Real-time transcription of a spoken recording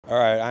All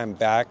right, I'm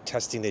back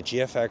testing the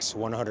GFX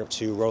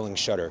 102 rolling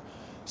shutter.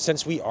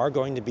 Since we are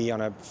going to be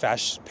on a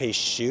fast-paced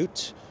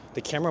shoot,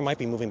 the camera might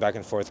be moving back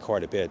and forth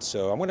quite a bit.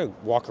 So I'm going to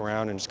walk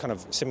around and just kind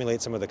of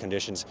simulate some of the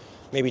conditions.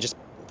 Maybe just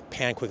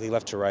pan quickly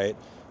left to right,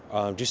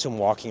 do some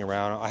walking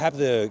around. I have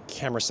the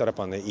camera set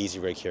up on the easy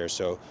rig here,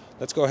 so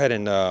let's go ahead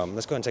and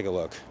take a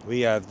look.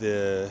 We have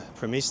the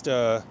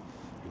Premista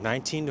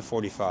 19 to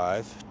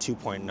 45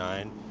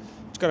 2.9.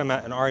 It's got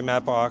an RE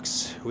matte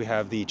box. We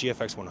have the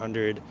GFX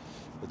 100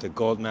 with the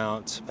gold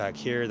mount back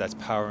here that's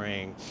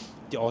powering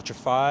the Ultra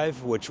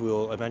 5, which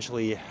will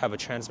eventually have a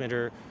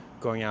transmitter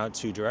going out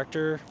to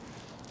director.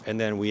 And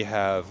then we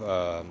have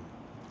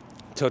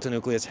tilted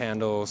nucleus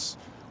handles,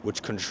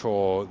 which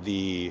control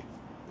the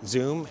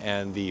zoom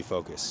and the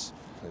focus.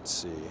 Let's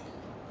see.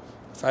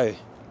 If I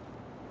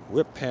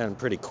whip pan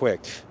pretty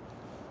quick,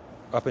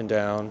 up and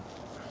down,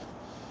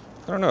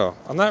 I don't know.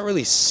 I'm not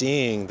really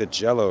seeing the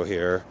jello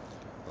here.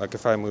 Like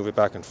if I move it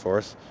back and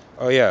forth.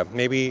 Oh yeah,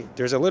 maybe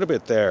there's a little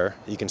bit there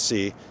you can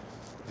see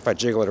if I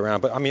jiggle it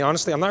around. But I mean,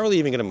 honestly, I'm not really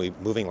even going to be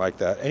moving like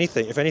that.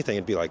 If anything,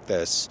 it'd be like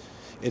this.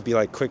 It'd be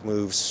like quick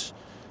moves,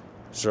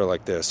 sort of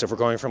like this. So if we're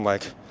going from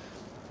like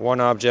one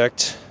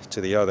object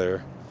to the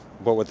other,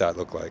 what would that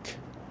look like?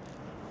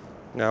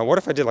 Now, what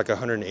if I did like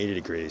 180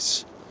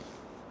 degrees?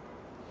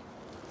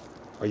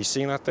 Are you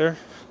seeing that there?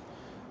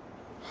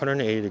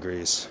 180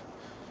 degrees.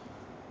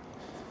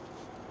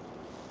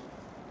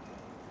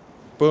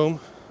 Boom,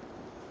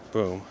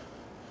 boom.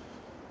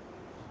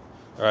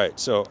 All right,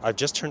 so I've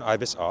just turned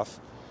IBIS off,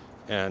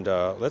 and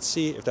let's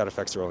see if that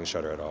affects the rolling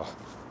shutter at all.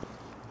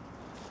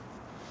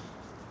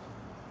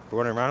 We're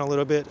running around a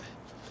little bit,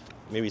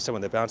 maybe some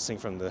of the bouncing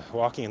from the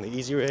walking in the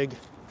easy rig.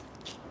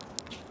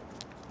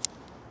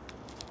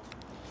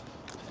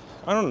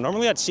 I don't know,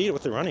 normally I'd see it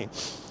with the running,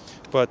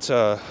 but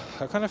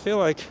I kind of feel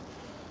like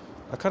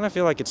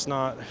it's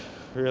not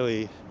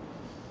really,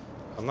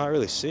 I'm not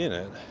really seeing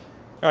it.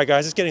 All right,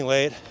 guys, it's getting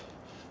late.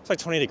 It's like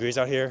 20 degrees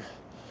out here.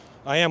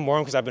 I am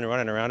warm because I've been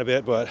running around a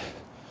bit, but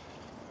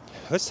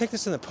let's take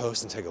this in the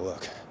post and take a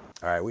look.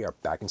 All right, we are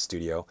back in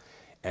studio.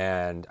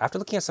 And after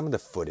looking at some of the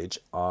footage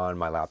on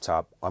my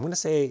laptop, I'm going to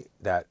say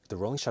that the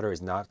rolling shutter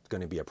is not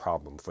going to be a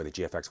problem for the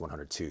GFX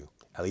 102,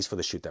 at least for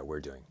the shoot that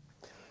we're doing.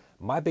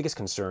 My biggest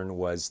concern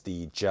was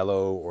the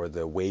jello or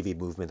the wavy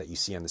movement that you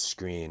see on the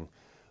screen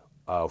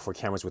for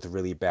cameras with a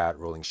really bad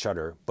rolling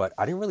shutter, but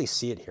I didn't really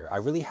see it here. I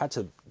really had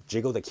to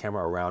jiggle the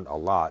camera around a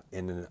lot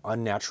in an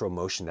unnatural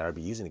motion that I'd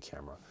be using the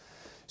camera.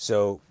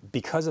 So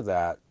because of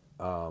that,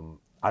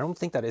 I don't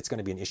think that it's going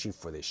to be an issue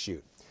for this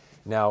shoot.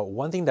 Now,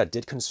 one thing that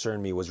did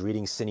concern me was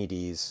reading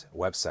CineD's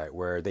website,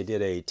 where they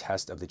did a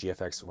test of the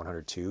GFX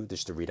 102,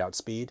 just the readout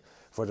speed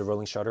for the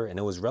rolling shutter, and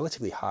it was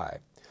relatively high.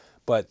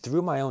 But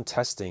through my own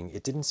testing,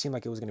 it didn't seem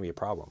like it was going to be a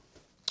problem.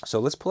 So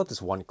let's pull up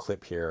this one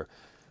clip here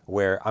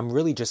where I'm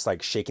really just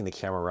like shaking the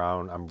camera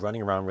around. I'm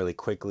running around really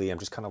quickly. I'm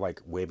just kind of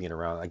like waving it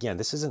around. Again,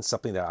 this isn't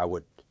something that I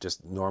would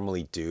just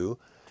normally do.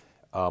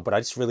 But I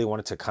just really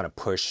wanted to kind of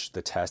push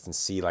the test and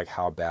see like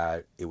how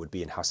bad it would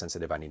be and how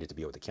sensitive I needed to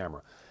be with the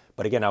camera.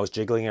 But again, I was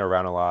jiggling it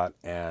around a lot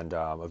and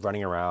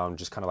running around,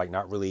 just kind of like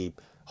not really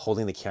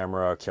holding the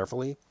camera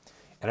carefully.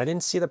 And I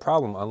didn't see the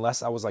problem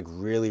unless I was like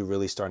really,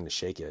 really starting to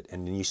shake it.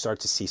 And then you start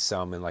to see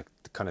some in like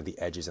kind of the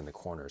edges and the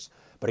corners.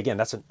 But again,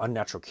 that's an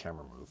unnatural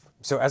camera move.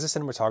 So as a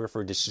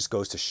cinematographer, this just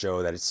goes to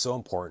show that it's so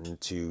important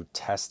to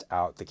test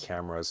out the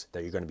cameras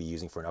that you're going to be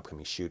using for an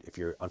upcoming shoot if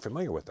you're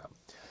unfamiliar with them.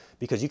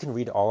 Because you can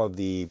read all of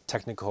the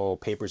technical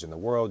papers in the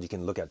world, you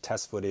can look at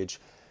test footage,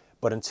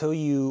 but until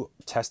you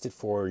test it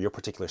for your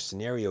particular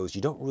scenarios,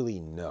 you don't really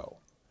know.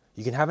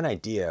 You can have an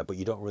idea, but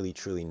you don't really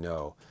truly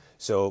know.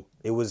 So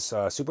it was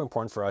super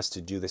important for us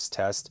to do this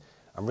test.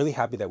 I'm really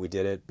happy that we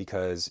did it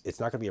because it's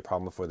not going to be a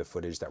problem for the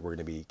footage that we're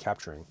going to be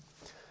capturing.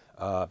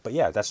 But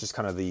yeah, that's just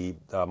kind of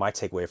my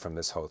takeaway from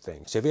this whole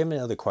thing. So if you have any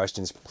other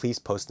questions, please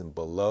post them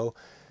below.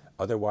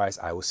 Otherwise,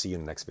 I will see you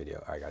in the next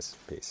video. All right, guys,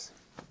 peace.